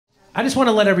I just want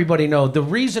to let everybody know the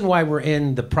reason why we're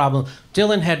in the problem.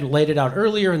 Dylan had laid it out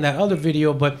earlier in that other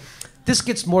video, but this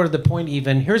gets more to the point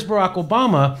even. Here's Barack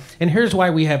Obama, and here's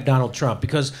why we have Donald Trump.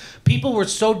 Because people were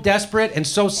so desperate and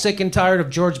so sick and tired of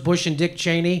George Bush and Dick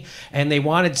Cheney, and they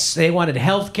wanted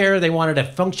health care, they wanted a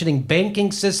functioning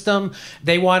banking system,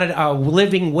 they wanted a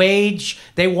living wage,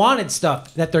 they wanted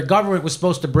stuff that their government was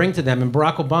supposed to bring to them, and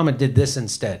Barack Obama did this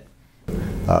instead.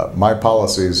 My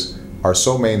policies are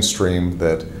so mainstream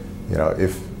that, you know,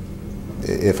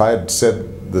 if I had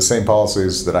said the same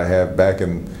policies that I have back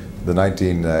in the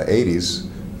 1980s,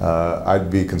 I'd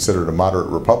be considered a moderate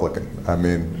Republican. I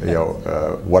mean, you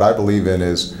know, what I believe in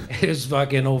is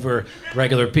fucking over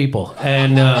regular people.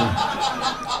 And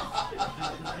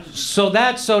so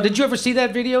did you ever see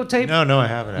that videotape? No, I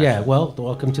haven't. Actually. Yeah, well,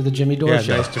 welcome to the Jimmy Dore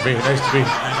Show. Nice to be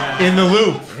in the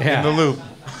loop. Yeah. In the loop.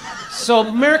 So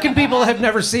American people have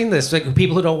never seen this. Like,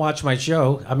 people who don't watch my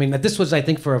show. I mean, this was, I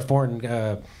think, for a foreign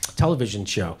television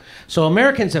show. So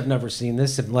Americans have never seen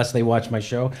this unless they watch my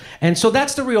show. And so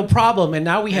that's the real problem. And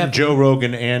now we have... And Joe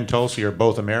Rogan and Tulsi are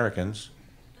both Americans.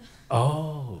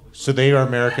 Oh. So they are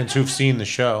Americans who've seen the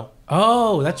show.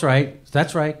 Oh, that's right.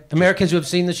 That's right. Americans who have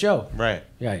seen the show. Right.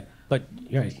 Right. But,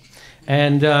 right.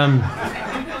 And...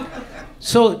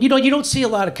 So, you know, you don't see a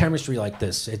lot of chemistry like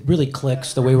this. It really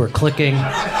clicks the way we're clicking.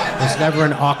 There's never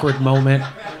an awkward moment.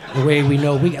 The way we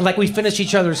know, we finish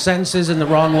each other's sentences in the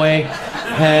wrong way.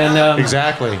 And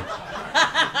exactly.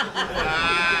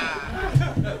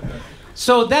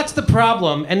 So that's the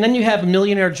problem. And then you have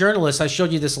millionaire journalists. I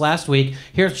showed you this last week.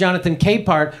 Here's Jonathan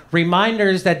Capehart.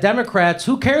 Reminders that Democrats,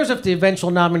 who cares if the eventual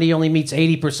nominee only meets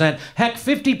 80%, heck,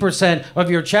 50%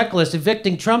 of your checklist.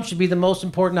 Evicting Trump should be the most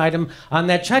important item on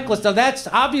that checklist. Now, that's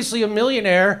obviously a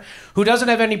millionaire who doesn't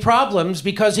have any problems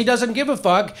because he doesn't give a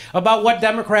fuck about what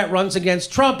Democrat runs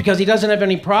against Trump because he doesn't have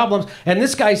any problems. And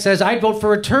this guy says, I'd vote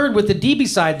for a turd with the D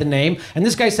beside the name. And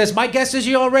this guy says, my guess is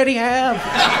you already have.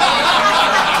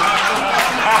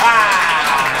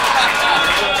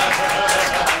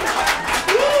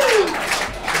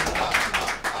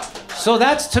 So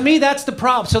to me, that's the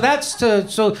problem.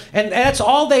 And that's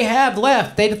all they have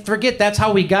left. They forget that's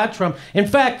how we got Trump. In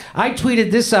fact, I tweeted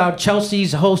this out.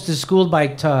 Chelsea's host is schooled by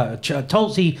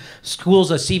Tulsi schools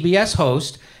a CBS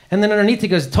host. And then underneath it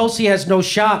goes, Tulsi has no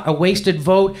shot, a wasted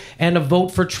vote, and a vote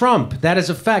for Trump. That is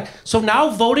a fact. So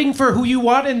now voting for who you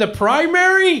want in the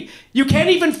primary? You can't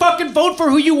even fucking vote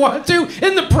for who you want to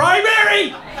in the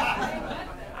primary?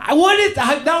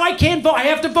 Now I can't vote. I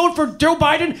have to vote for Joe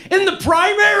Biden in the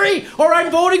primary, or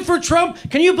I'm voting for Trump.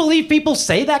 Can you believe people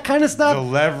say that kind of stuff? The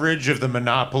leverage of the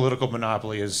political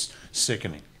monopoly is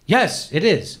sickening. Yes, it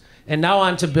is. And now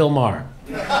on to Bill Maher.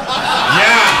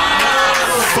 Yeah.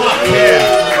 Fuck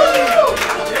him.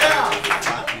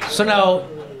 So now,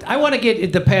 I want to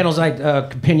get the panel's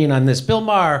opinion on this. Bill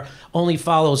Maher only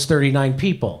follows 39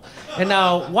 people. And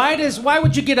now, why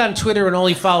would you get on Twitter and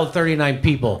only follow 39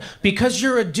 people? Because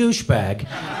you're a douchebag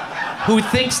who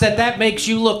thinks that makes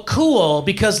you look cool,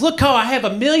 because look how I have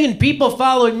 1 million people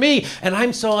following me, and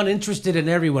I'm so uninterested in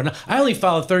everyone. I only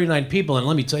follow 39 people, and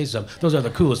let me tell you something, those are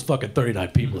the coolest fucking 39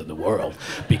 people in the world,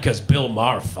 because Bill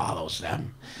Maher follows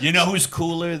them. You know who's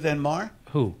cooler than Maher?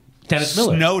 Who? Dennis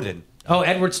Miller. Snowden. Oh,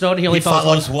 Edward Snowden, he only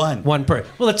follows one. One per.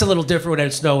 Well, it's a little different with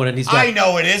Ed Snowden, and he's got... I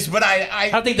know it is, but I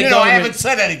don't think I haven't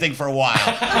said anything for a while.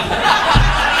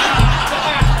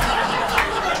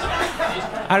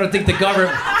 I don't think the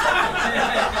government...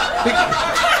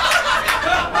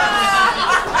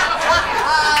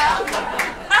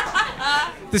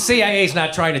 The CIA's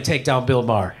not trying to take down Bill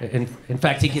Maher. In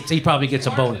fact, he probably gets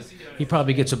a bonus. He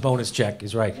probably gets a bonus check.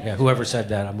 Is right. Yeah. Whoever said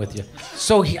that, I'm with you.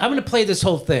 So I'm going to play this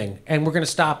whole thing, and we're going to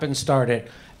stop and start it.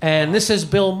 And this is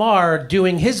Bill Maher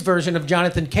doing his version of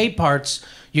Jonathan Capehart's.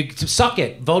 You suck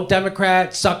it. Vote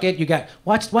Democrat. Suck it. You got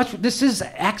watch. This is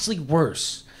actually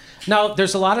worse. Now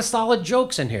there's a lot of solid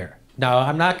jokes in here. Now,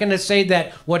 I'm not going to say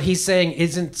that what he's saying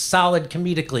isn't solid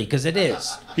comedically, because it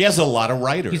is. He has a lot of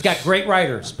writers. He's got great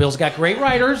writers. Bill's got great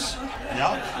writers.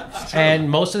 Yeah. And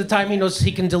most of the time he knows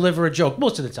he can deliver a joke.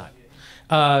 Most of the time.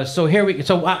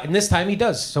 And this time he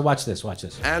does. So watch this.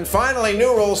 And finally,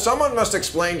 new rule. Someone must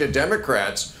explain to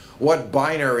Democrats what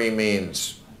binary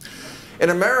means. In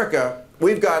America,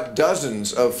 we've got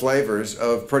dozens of flavors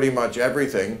of pretty much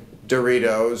everything.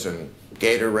 Doritos and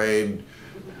Gatorade,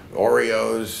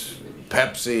 Oreos,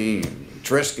 Pepsi,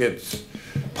 Triscuits,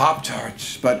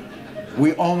 Pop-Tarts, but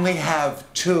we only have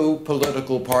 2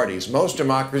 political parties. Most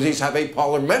democracies have a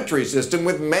parliamentary system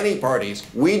with many parties.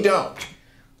 We don't.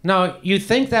 Now, you'd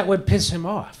think that would piss him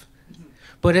off,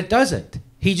 but it doesn't.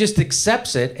 He just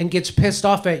accepts it and gets pissed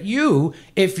off at you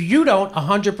if you don't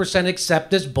 100% accept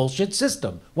this bullshit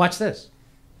system. Watch this.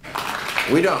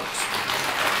 We don't.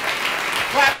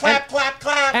 Clap, clap, clap,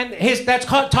 clap. And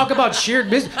talk about shared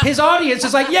business. His audience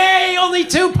is like, yay, only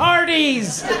 2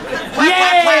 parties.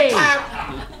 Yay.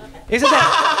 Clap. Isn't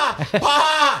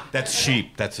that? That's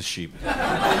sheep. That's a sheep.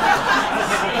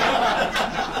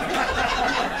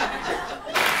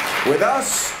 With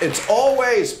us, it's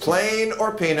always plain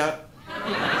or peanut.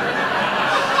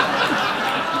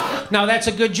 Now, that's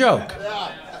a good joke.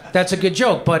 That's a good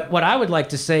joke. But what I would like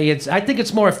to say is I think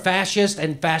it's more fascist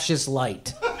and fascist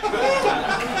light.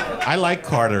 I like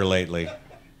Carter lately.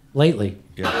 Lately.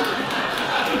 Yeah.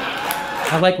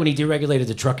 I like when he deregulated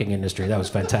the trucking industry. That was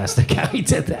fantastic how he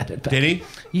did that. Did he?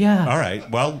 Yeah. All right.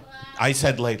 Well, I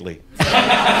said lately.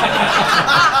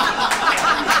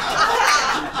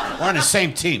 We're on the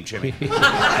same team, Jimmy.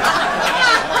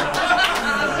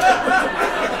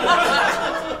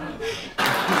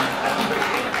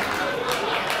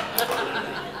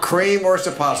 Cream or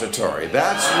suppository.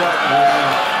 That's what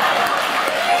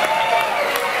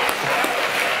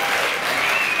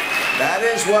that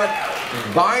is what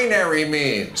binary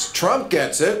means. Trump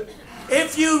gets it.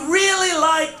 If you really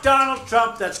like Donald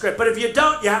Trump, that's great. But if you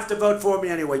don't, you have to vote for me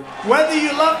anyway. Whether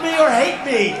you love me or hate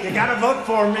me, you gotta vote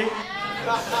for me.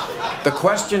 The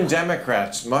question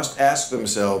Democrats must ask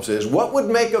themselves is, what would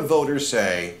make a voter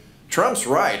say, Trump's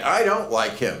right, I don't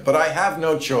like him, but I have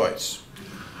no choice?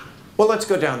 Well, let's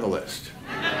go down the list.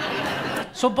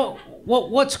 So, but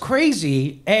what's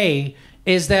crazy, A,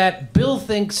 is that Bill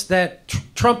thinks that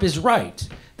Trump is right,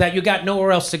 that you got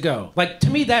nowhere else to go. Like, to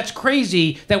me, that's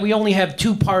crazy that we only have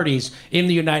 2 parties in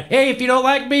the United... Hey, if you don't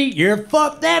like me, you're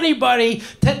fucked anybody.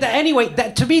 Anyway,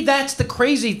 to me, that's the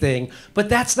crazy thing. But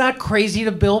that's not crazy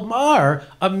to Bill Maher,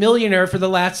 a millionaire for the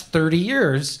last 30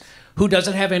 years, who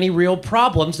doesn't have any real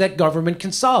problems that government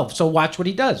can solve. So watch what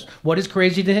he does. What is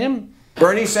crazy to him?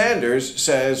 Bernie Sanders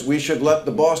says we should let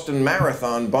the Boston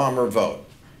Marathon bomber vote.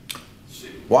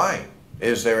 Why?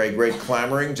 Is there a great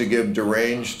clamoring to give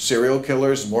deranged serial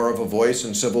killers more of a voice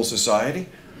in civil society?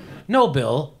 No,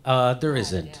 Bill, there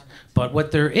isn't. But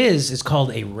what there is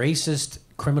called a racist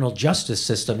criminal justice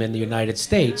system in the United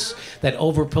States that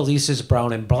over-polices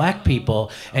brown and black people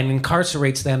and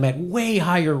incarcerates them at way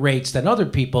higher rates than other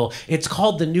people. It's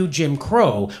called the new Jim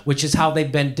Crow, which is how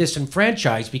they've been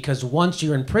disenfranchised, because once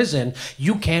you're in prison,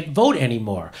 you can't vote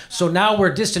anymore. So now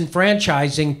we're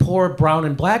disenfranchising poor brown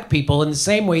and black people in the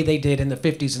same way they did in the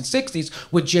 50s and 60s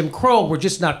with Jim Crow. We're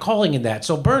just not calling it that.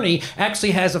 So Bernie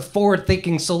actually has a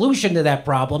forward-thinking solution to that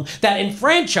problem that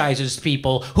enfranchises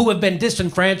people who have been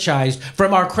disenfranchised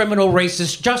from our criminal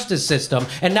racist justice system,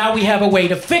 and now we have a way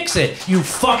to fix it, you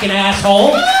fucking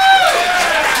asshole.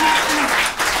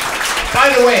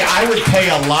 By the way, I would pay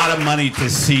a lot of money to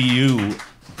see you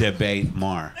debate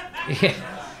Maher. Yeah.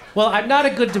 Well, I'm not a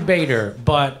good debater,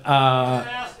 but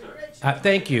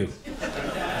thank you.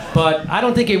 But I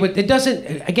don't think it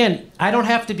doesn't, again, I don't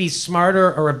have to be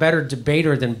smarter or a better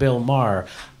debater than Bill Maher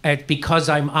because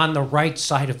I'm on the right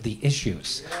side of the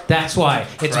issues. That's why.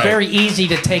 It's right. Very easy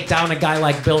to take down a guy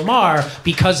like Bill Maher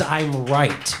because I'm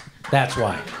right. That's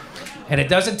why. And it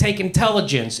doesn't take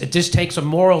intelligence, it just takes a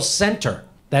moral center.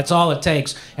 That's all it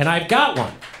takes. And I've got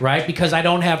one, right? Because I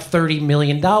don't have $30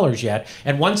 million yet.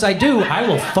 And once I do, I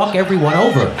will fuck everyone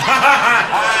over.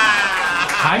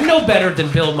 I'm no better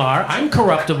than Bill Maher. I'm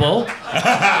corruptible.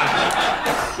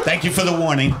 Thank you for the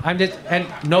warning. And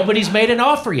nobody's made an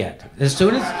offer yet. As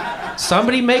soon as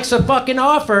somebody makes a fucking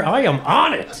offer, I am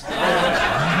on it.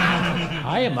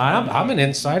 I'm an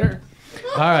insider.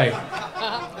 All right.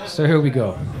 So here we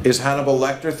go. Is Hannibal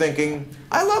Lecter thinking,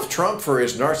 I love Trump for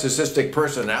his narcissistic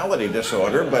personality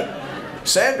disorder, but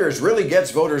Sanders really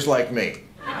gets voters like me?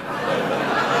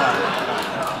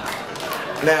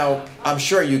 Now, I'm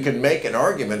sure you can make an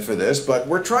argument for this, but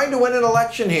we're trying to win an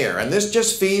election here, and this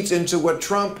just feeds into what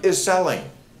Trump is selling.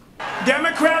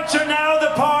 Democrats are now the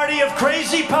party of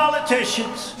crazy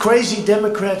politicians. Crazy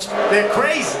Democrats. They're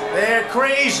crazy. They're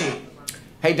crazy.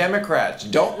 Hey, Democrats,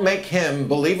 don't make him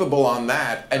believable on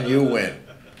that, and you win.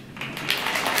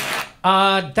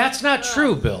 That's not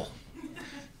true, Bill.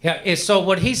 Yeah. So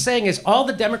what he's saying is all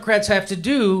the Democrats have to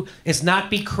do is not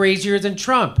be crazier than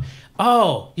Trump.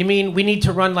 Oh, you mean we need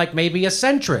to run like maybe a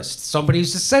centrist? Somebody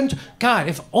who's a centrist. God,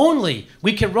 if only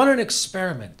we could run an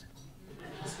experiment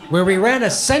where we ran a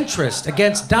centrist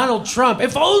against Donald Trump.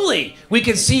 If only we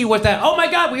could see what that... Oh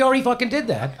my God, we already fucking did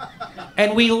that.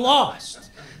 And we lost.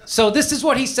 So this is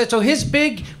what he said. So his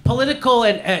big political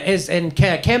and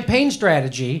campaign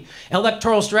strategy,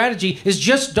 electoral strategy, is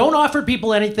just don't offer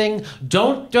people anything.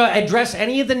 Don't address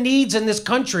any of the needs in this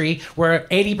country where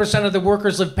 80% of the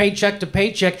workers live paycheck to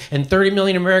paycheck and 30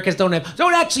 million Americans don't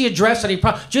actually address any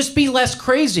problem. Just be less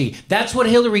crazy. That's what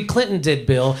Hillary Clinton did,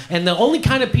 Bill. And the only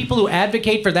kind of people who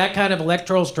advocate for that kind of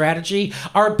electoral strategy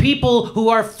are people who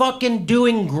are fucking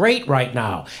doing great right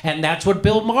now. And that's what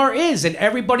Bill Maher is, and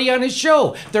everybody on his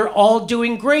show. They're all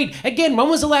doing great. Again, when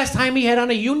was the last time he had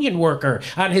on a union worker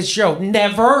on his show?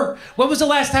 Never. When was the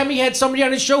last time he had somebody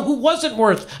on his show who wasn't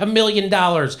worth $1 million?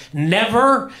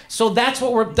 Never. So that's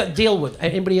what we're dealing with.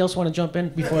 Anybody else want to jump in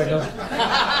before I go?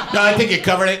 No, I think you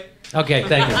covered it. Okay,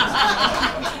 thank you.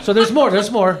 So there's more. There's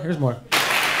more.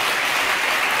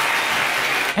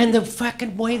 And the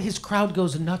fucking way his crowd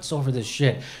goes nuts over this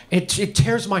shit, it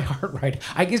tears my heart right.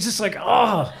 It's just like,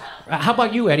 oh. How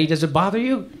about you, Eddie? Does it bother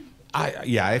you?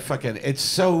 It's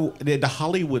so, the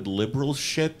Hollywood liberals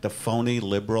shit, the phony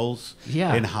liberals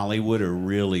in Hollywood are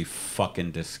really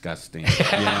fucking disgusting,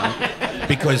 you know?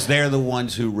 Because they're the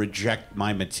ones who reject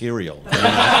my material. You know?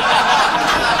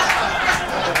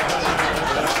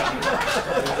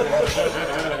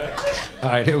 All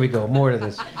right, here we go. More to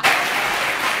this.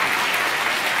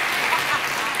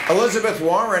 Elizabeth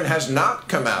Warren has not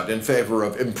come out in favor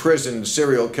of imprisoned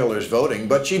serial killers voting,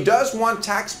 but she does want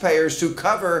taxpayers to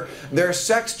cover their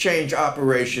sex change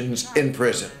operations in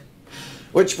prison.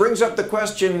 Which brings up the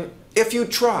question, if you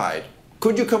tried,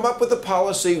 could you come up with a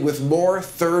policy with more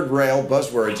third-rail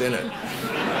buzzwords in it?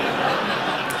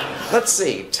 Let's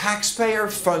see,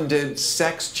 taxpayer-funded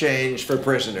sex change for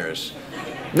prisoners.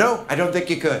 No, I don't think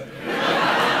you could.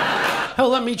 Oh,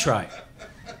 let me try.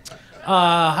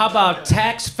 How about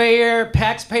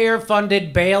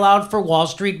taxpayer-funded bailout for Wall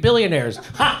Street billionaires?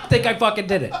 Ha! Think I fucking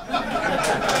did it.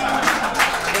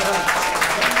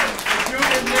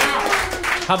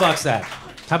 How about that?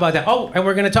 How about that? Oh, and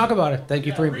we're going to talk about it. Thank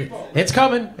you for... It's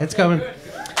coming. It's coming.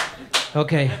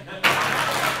 Okay.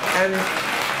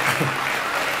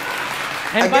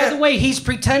 And by the way, he's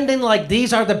pretending like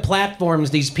these are the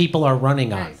platforms these people are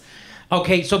running on.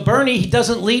 Okay, so Bernie, he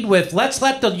doesn't lead with, let's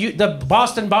let the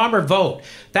Boston bomber vote.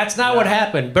 That's not what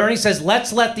happened. Bernie says,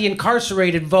 let's let the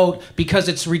incarcerated vote because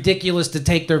it's ridiculous to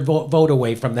take their vote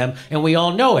away from them, and we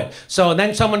all know it. So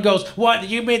then someone goes, what,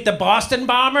 you mean the Boston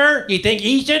bomber? You think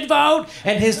he should vote?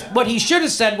 And what he should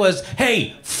have said was,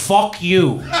 hey, fuck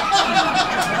you.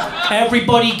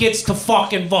 Everybody gets to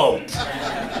fucking vote.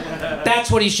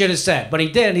 That's what he should have said, but he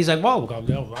didn't. He's like, well,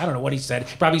 I don't know what he said.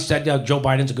 He probably said Joe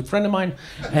Biden's a good friend of mine,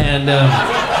 and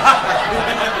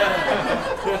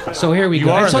so here we go.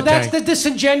 And so that's the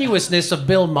disingenuousness of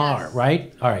Bill Maher,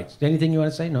 right? All right. Anything you want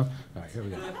to say? No. All right. Here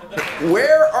we go.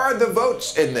 Where are the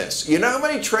votes in this? You know how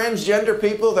many transgender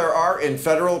people there are in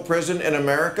federal prison in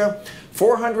America?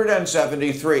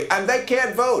 473, and they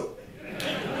can't vote.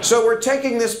 So we're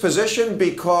taking this position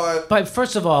because... But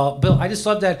first of all, Bill, I just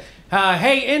love that.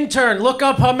 Hey, intern, look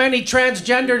up how many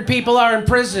transgendered people are in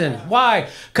prison. Why?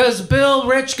 Because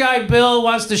rich guy Bill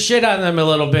wants to shit on them a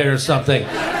little bit or something.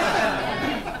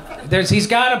 He's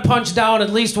got to punch down at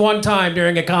least one time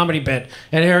during a comedy bit.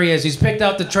 And here he is. He's picked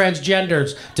out the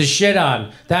transgenders to shit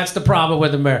on. That's the problem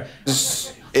with America.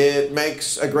 It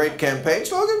makes a great campaign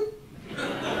slogan.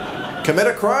 Commit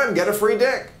a crime, get a free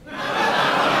dick.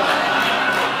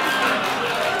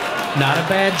 Not a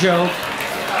bad joke.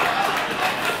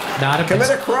 Commit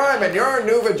a crime and your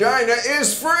new vagina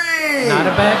is free! Not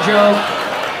a bad joke.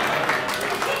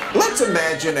 Let's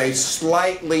imagine a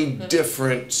slightly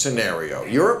different scenario.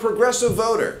 You're a progressive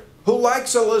voter who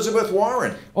likes Elizabeth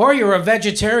Warren. Or you're a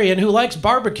vegetarian who likes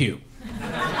barbecue.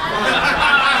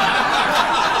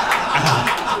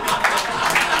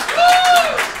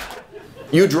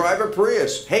 You drive a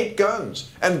Prius, hate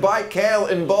guns, and buy kale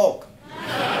in bulk.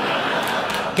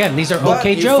 Again, these are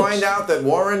okay jokes. But you find out that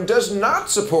Warren does not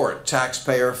support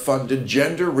taxpayer-funded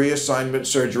gender reassignment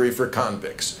surgery for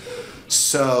convicts.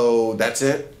 So, that's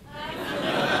it?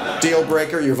 Deal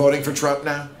breaker, you're voting for Trump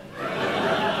now?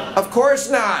 Of course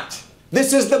not.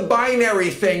 This is the binary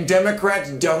thing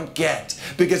Democrats don't get.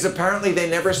 Because apparently they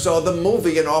never saw the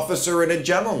movie An Officer and a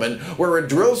Gentleman, where a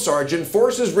drill sergeant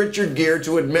forces Richard Gere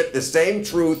to admit the same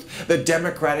truth that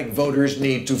Democratic voters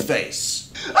need to face.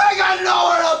 I got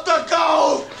nowhere else to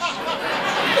go!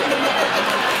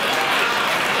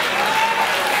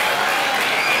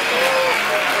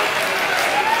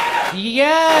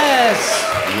 Yes!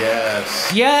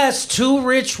 Yes. Yes, two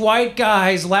rich white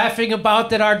guys laughing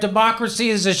about that our democracy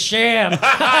is a sham.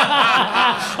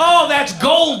 Oh, that's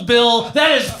gold, Bill.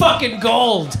 That is fucking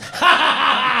gold.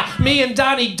 Me and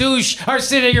Donnie Douche are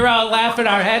sitting around laughing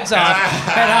our heads off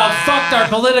at how fucked our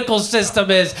political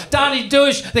system is. Donnie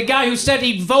Douche, the guy who said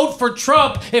he'd vote for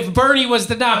Trump if Bernie was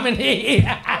the nominee.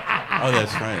 Oh,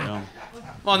 that's right. Oh.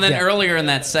 Well, and then earlier in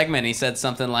that segment, he said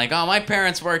something like, "Oh, my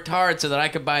parents worked hard so that I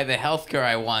could buy the health care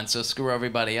I want, so screw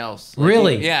everybody else." Like,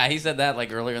 really? Yeah, he said that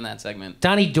like earlier in that segment.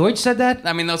 Donnie Deutsch said that?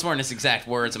 I mean, those weren't his exact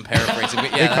words. I'm paraphrasing.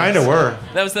 But yeah, They kind of were.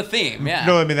 That was the theme, yeah.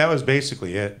 No, I mean, that was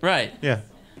basically it. Right. Yeah.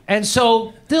 And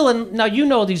so, Dylan, now you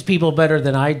know these people better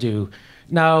than I do.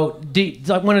 Now,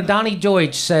 when a Donnie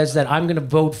Deutsch says that I'm going to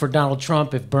vote for Donald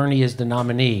Trump if Bernie is the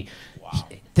nominee,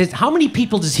 how many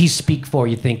people does he speak for,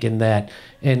 you think, in that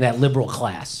liberal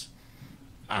class?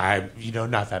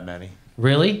 Not that many.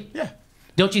 Really? Yeah.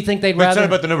 Don't you think they'd But it's rather... not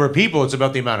about the number of people, it's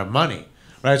about the amount of money.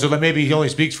 Right? So that maybe he only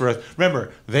speaks for us.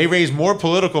 Remember, they raise more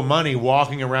political money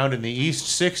walking around in the East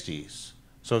 60s.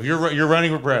 So if you're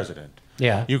running for president,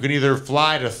 Yeah. you can either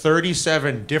fly to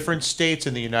 37 different states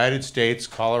in the United States,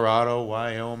 Colorado,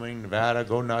 Wyoming, Nevada,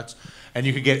 go nuts, and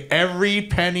you could get every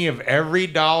penny of every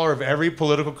dollar of every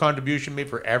political contribution made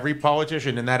for every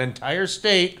politician in that entire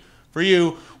state for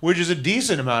you, which is a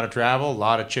decent amount of travel, a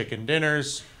lot of chicken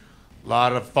dinners, a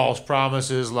lot of false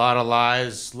promises, a lot of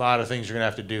lies, a lot of things you're going to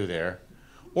have to do there.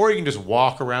 Or you can just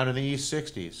walk around in the East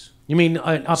 60s. You mean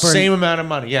upper... Same amount of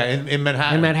money, yeah, in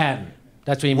Manhattan. In Manhattan.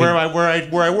 That's what you mean. Where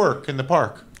I work, in the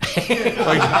park.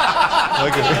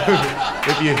 like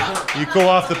if you go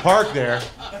off the park there,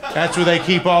 that's where they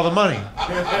keep all the money.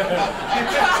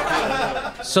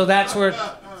 So that's where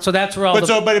all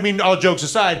But I mean, all jokes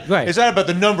aside, Right. it's not about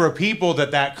the number of people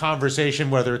that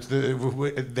conversation, whether it's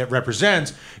that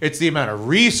represents. It's the amount of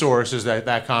resources that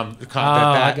I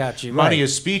got you. money Right.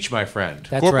 is speech, my friend.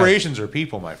 That's Corporations are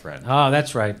people, my friend. Oh,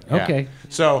 that's right. Yeah. Okay.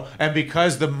 So, and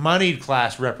because the moneyed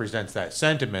class represents that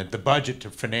sentiment, the budget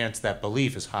to finance that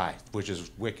belief is high, which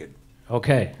is wicked.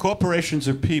 Okay. Corporations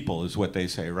are people, is what they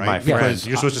say, right? My friend. Because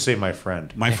You're supposed to say my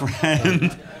friend. my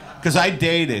friend, because I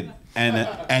dated an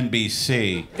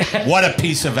NBC. What a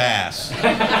piece of ass.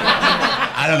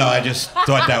 I don't know, I just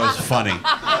thought that was funny.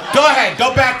 Go ahead,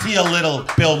 go back to your little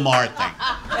Bill Maher thing.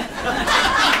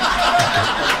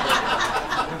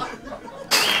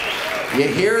 You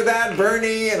hear that,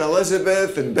 Bernie and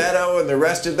Elizabeth and Beto and the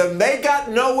rest of them? They got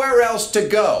nowhere else to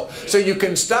go. So you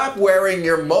can stop wearing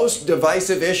your most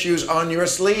divisive issues on your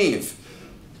sleeve.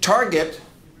 Target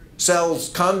sells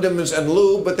condoms and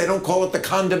lube, but they don't call it the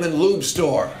condom and lube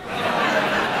store.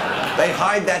 They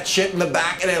hide that shit in the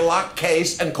back in a locked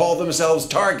case and call themselves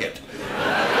Target.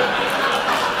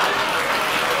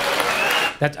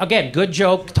 That's again good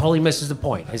joke. Totally misses the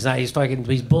point. He's not. He's fucking.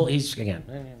 He's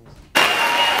again.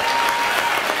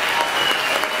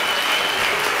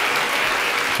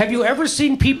 Have you ever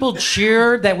seen people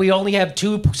cheer that we only have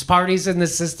two parties in the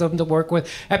system to work with?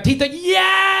 Have people,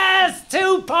 yes,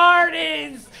 2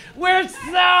 parties. We're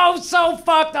so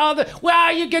fucked. Wow,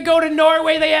 you could go to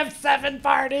Norway. They have 7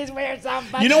 parties. We're so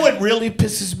fucked. You know what really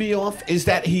pisses me off is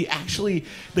that the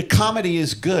comedy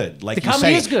is good. Like The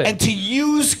comedy is good. And to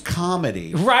use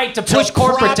comedy, Right, to push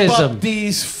corporatism. prop up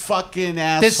these fucking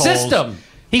assholes. The system.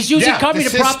 He's using comedy the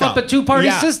to prop up a system. 2-party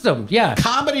system. Yeah.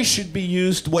 Comedy should be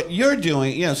used, what you're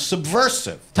doing,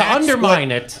 subversive. To That's undermine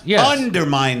what- it, yes.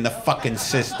 Undermine the fucking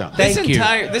system. Thank you.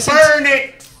 Burn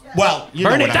it! Well, you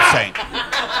know Burn what it I'm down. saying.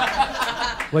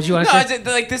 What'd you want No, to say?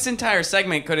 like this entire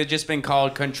segment could have just been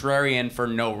called Contrarian for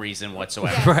no reason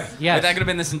whatsoever. Right, yes. Like, that could have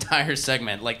been this entire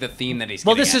segment, like the theme that he's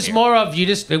Well, getting this at is here. more of you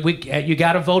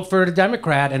got to vote for the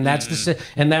Democrat, and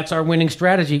that's our winning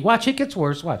strategy. Watch, it gets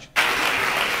worse. Watch.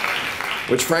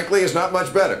 Which frankly is not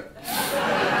much better.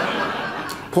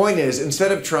 Point is,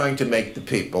 instead of trying to make the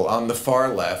people on the far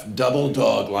left double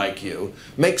dog like you,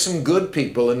 make some good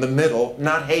people in the middle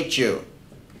not hate you.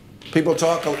 People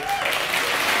talk...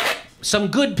 Some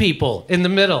good people in the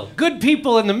middle. Good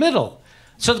people in the middle.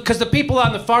 So, because the people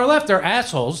on the far left are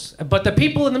assholes, but the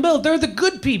people in the middle, they're the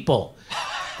good people.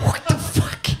 What the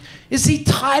fuck? Is he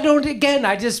titled again?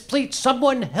 Please,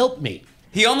 someone help me.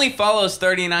 He only follows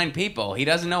 39 people. He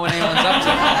doesn't know what anyone's up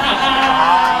to.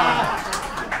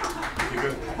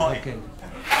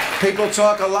 People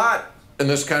talk a lot in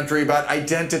this country about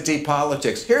identity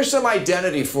politics. Here's some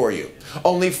identity for you.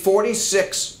 Only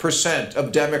 46%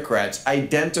 of Democrats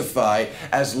identify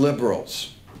as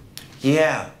liberals.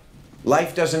 Yeah,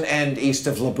 life doesn't end east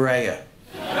of La Brea.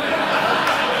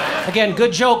 Again,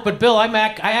 good joke, but Bill, I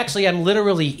actually am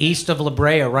literally east of La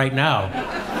Brea right now.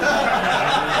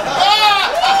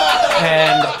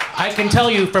 And I can tell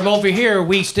you from over here,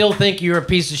 we still think you're a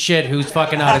piece of shit who's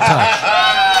fucking out of touch.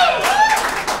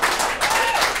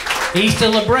 East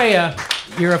of La Brea,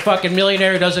 You're a fucking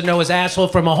millionaire who doesn't know his asshole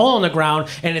from a hole in the ground,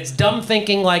 and it's dumb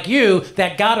thinking like you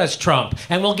that got us Trump.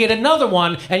 And we'll get another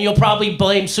one, and you'll probably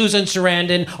blame Susan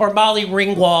Sarandon or Molly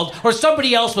Ringwald or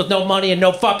somebody else with no money and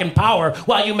no fucking power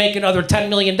while you make another $10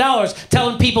 million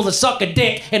telling people to suck a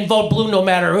dick and vote blue no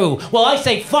matter who. Well, I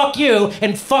say fuck you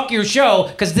and fuck your show,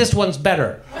 because this one's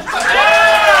better.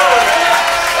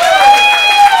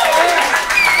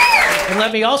 And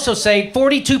let me also say,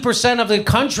 42% of the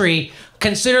country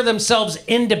consider themselves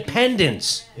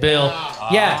independents, Bill.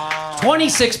 Yeah,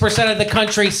 26% of the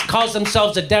country calls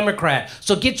themselves a Democrat.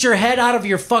 So get your head out of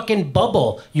your fucking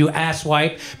bubble, you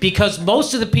asswipe, because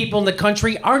most of the people in the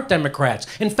country aren't Democrats.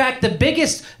 In fact, the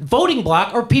biggest voting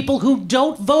bloc are people who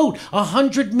don't vote,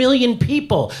 100 million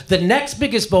people. The next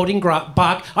biggest voting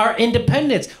bloc are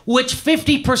independents, which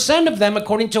 50% of them,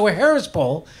 according to a Harris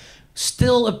poll,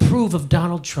 still approve of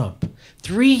Donald Trump.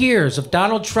 3 years of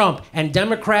Donald Trump and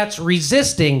Democrats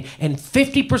resisting, and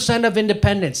 50% of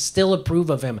independents still approve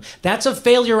of him. That's a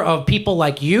failure of people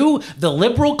like you, the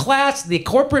liberal class, the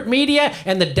corporate media,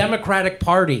 and the Democratic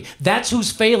Party. That's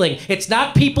who's failing. It's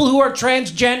not people who are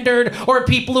transgendered or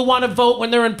people who want to vote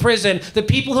when they're in prison. The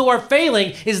people who are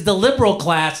failing is the liberal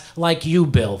class like you,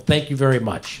 Bill. Thank you very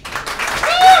much.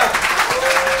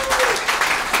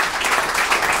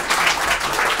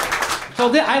 So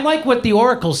I like what the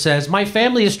Oracle says. My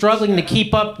family is struggling to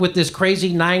keep up with this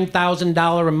crazy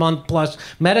 $9,000 a month plus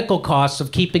medical costs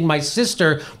of keeping my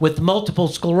sister with multiple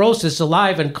sclerosis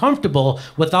alive and comfortable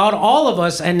without all of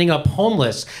us ending up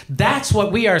homeless. That's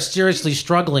what we are seriously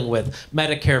struggling with,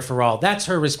 Medicare for All. That's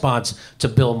her response to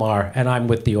Bill Maher, and I'm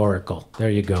with the Oracle. There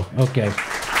you go. Okay.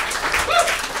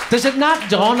 Does it not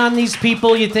dawn on these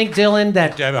people, you think, Dylan,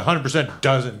 that... 100%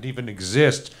 doesn't even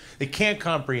exist. They can't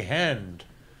comprehend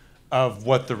of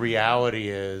what the reality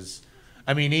is.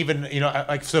 I mean, even, you know,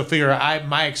 like, so figure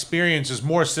my experience is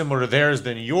more similar to theirs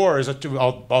than yours,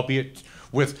 albeit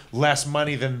with less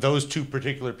money than those two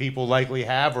particular people likely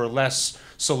have, or less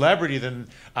celebrity than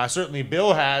certainly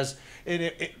Bill has. And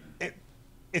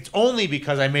it's only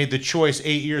because I made the choice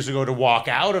 8 years ago to walk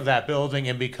out of that building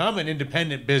and become an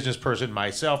independent business person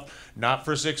myself, not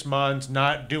for 6 months,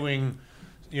 not doing,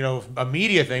 you know, a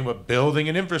media thing, but building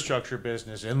an infrastructure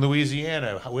business in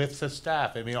Louisiana with the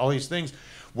staff. I mean, all these things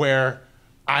where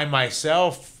I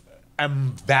myself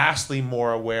am vastly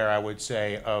more aware, I would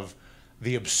say, of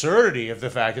the absurdity of the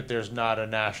fact that there's not a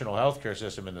national healthcare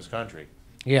system in this country.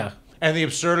 Yeah. And the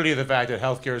absurdity of the fact that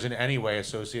healthcare is in any way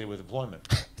associated with employment.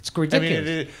 It's ridiculous.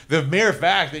 I mean, the mere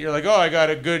fact that you're like, oh, I got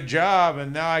a good job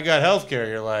and now I got healthcare,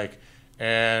 you're like,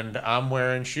 and I'm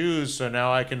wearing shoes, so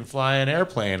now I can fly an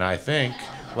airplane, I think.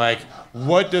 Like,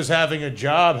 what does having a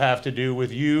job have to do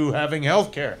with you having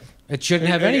health care? It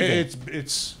shouldn't have anything.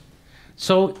 It's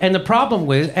So, and the problem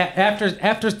with,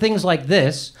 after things like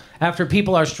this, after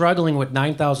people are struggling with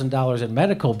 $9,000 in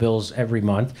medical bills every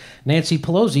month, Nancy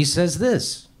Pelosi says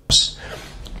this.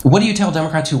 What do you tell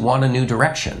Democrats who want a new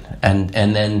direction and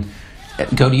then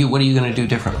go to you? What are you going to do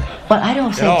differently? Well, I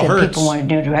don't think that people want a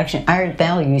new direction. Our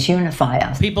values unify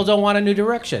us. People don't want a new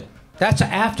direction. That's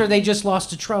after they just lost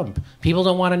to Trump. People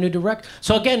don't want a new direction.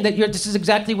 So again, this is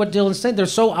exactly what Dylan said. They're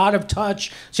so out of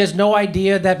touch. She has no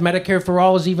idea that Medicare for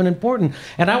All is even important.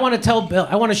 And I want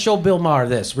to show Bill Maher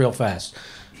this real fast.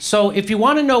 So if you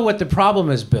want to know what the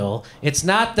problem is, Bill, it's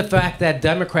not the fact that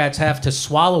Democrats have to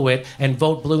swallow it and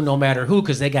vote blue no matter who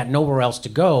because they got nowhere else to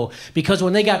go. Because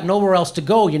when they got nowhere else to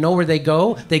go, you know where they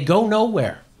go? They go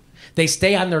nowhere. They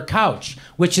stay on their couch,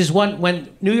 which is when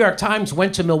New York Times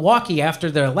went to Milwaukee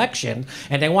after the election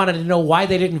and they wanted to know why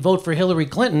they didn't vote for Hillary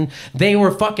Clinton. They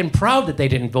were fucking proud that they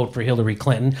didn't vote for Hillary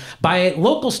Clinton. By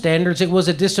local standards, it was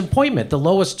a disappointment, the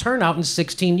lowest turnout in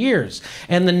 16 years.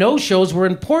 And the no-shows were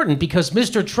important because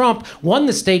Mr. Trump won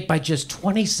the state by just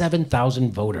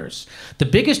 27,000 voters. The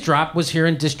biggest drop was here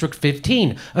in District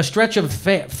 15, a stretch of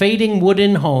fading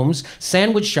wooden homes,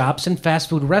 sandwich shops, and fast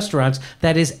food restaurants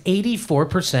that is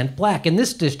 84% black. In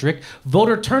this district,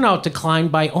 voter turnout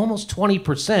declined by almost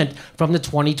 20% from the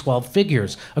 2012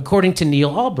 figures, according to Neil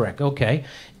Albrecht. Okay,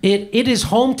 it is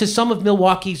home to some of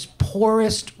Milwaukee's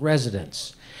poorest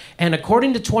residents. And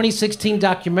according to 2016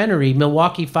 documentary,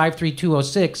 Milwaukee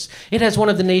 53206, it has one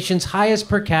of the nation's highest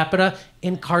per capita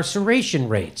incarceration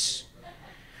rates.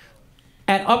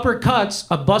 At Upper Cuts,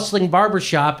 a bustling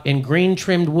barbershop in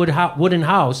green-trimmed wooden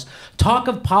house, talk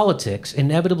of politics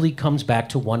inevitably comes back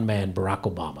to one man, Barack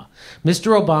Obama.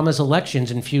 Mr. Obama's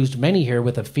elections infused many here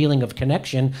with a feeling of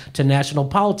connection to national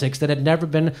politics that had never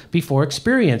been before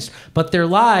experienced. But their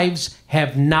lives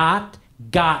have not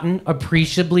gotten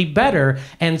appreciably better,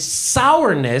 and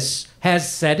sourness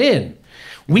has set in.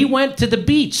 We went to the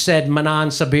beach, said Manan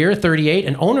Sabir, 38,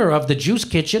 an owner of the Juice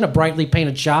Kitchen, a brightly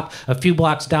painted shop a few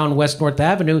blocks down West North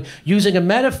Avenue, using a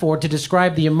metaphor to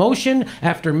describe the emotion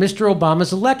after Mr.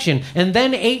 Obama's election. And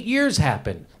then 8 years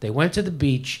happened. They went to the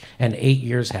beach, and 8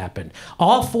 years happened.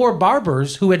 All 4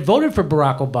 barbers who had voted for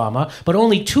Barack Obama, but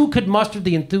only 2 could muster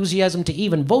the enthusiasm to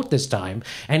even vote this time.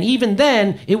 And even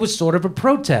then, it was sort of a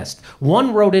protest.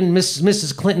 One wrote in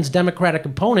Mrs. Clinton's Democratic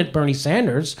opponent, Bernie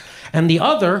Sanders, and the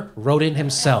other wrote in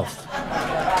himself.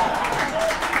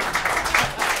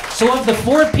 So of the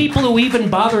 4 people who even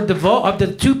bothered to vote, of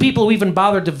the 2 people who even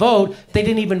bothered to vote, they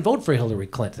didn't even vote for Hillary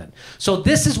Clinton. So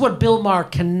this is what Bill Maher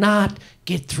cannot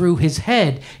get through his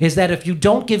head, is that if you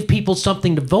don't give people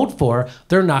something to vote for,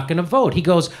 they're not going to vote. He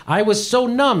goes, I was so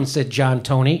numb, said Jan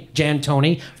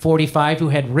Tony, 45, who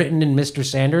had written in Mr.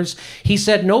 Sanders. He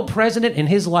said no president in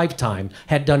his lifetime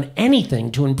had done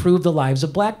anything to improve the lives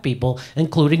of black people,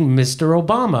 including Mr.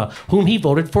 Obama, whom he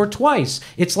voted for twice.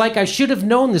 It's like I should have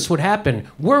known this would happen.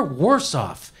 We're worse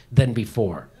off than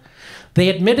before. They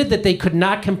admitted that they could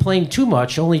not complain too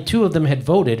much. Only 2 of them had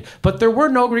voted, but there were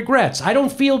no regrets. I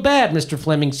don't feel bad, Mr.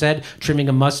 Fleming said, trimming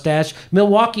a mustache.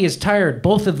 Milwaukee is tired.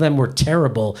 Both of them were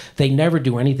terrible. They never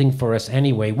do anything for us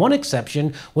anyway. One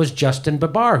exception was Justin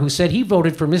Babar, who said he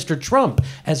voted for Mr. Trump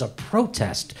as a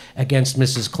protest against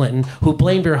Mrs. Clinton, who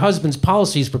blamed her husband's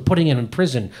policies for putting him in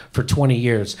prison for 20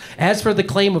 years. As for the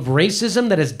claim of racism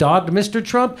that has dogged Mr.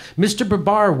 Trump, Mr.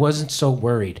 Babar wasn't so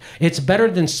worried. It's better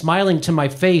than smiling to my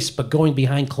face, but going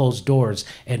behind closed doors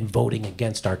and voting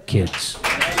against our kids.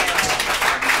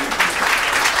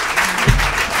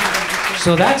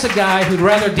 So that's a guy who'd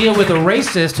rather deal with a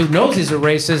racist who knows he's a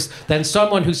racist than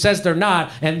someone who says they're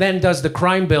not and then does the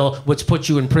crime bill, which puts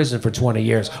you in prison for 20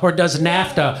 years. Or does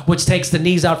NAFTA, which takes the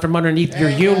knees out from underneath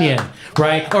your union,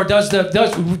 right? Or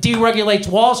deregulates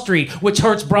Wall Street, which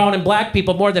hurts brown and black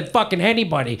people more than fucking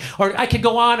anybody. Or I could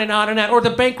go on and on and on. Or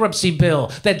the bankruptcy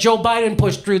bill that Joe Biden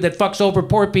pushed through that fucks over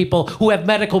poor people who have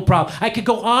medical problems. I could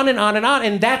go on and on and on.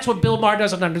 And that's what Bill Maher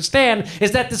doesn't understand,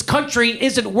 is that this country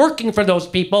isn't working for those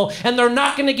people, and they're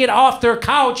not going to get off their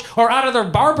couch or out of their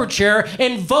barber chair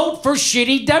and vote for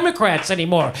shitty Democrats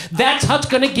anymore. That's what's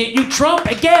going to get you Trump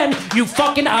again, you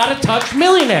fucking out-of-touch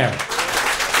millionaire.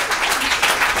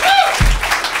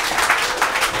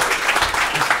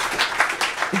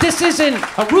 This isn't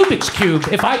a Rubik's Cube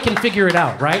if I can figure it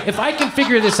out, right? If I can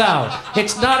figure this out,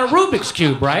 it's not a Rubik's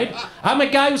Cube, right? I'm a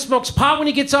guy who smokes pot when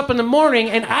he gets up in the morning,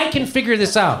 and I can figure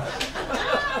this out.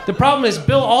 The problem is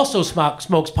Bill also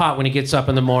smokes pot when he gets up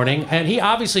in the morning, and he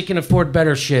obviously can afford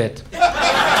better shit.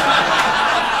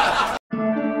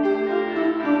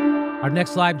 Our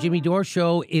next live Jimmy Dore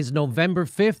show is November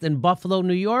 5th in Buffalo,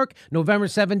 New York, November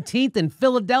 17th in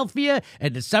Philadelphia,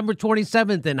 and December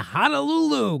 27th in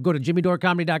Honolulu. Go to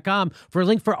jimmydorecomedy.com for a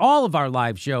link for all of our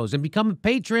live shows and become a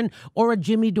patron or a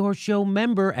Jimmy Dore Show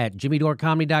member at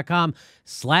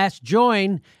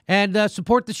jimmydorecomedy.com/join and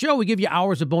support the show. We give you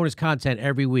hours of bonus content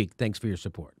every week. Thanks for your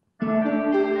support.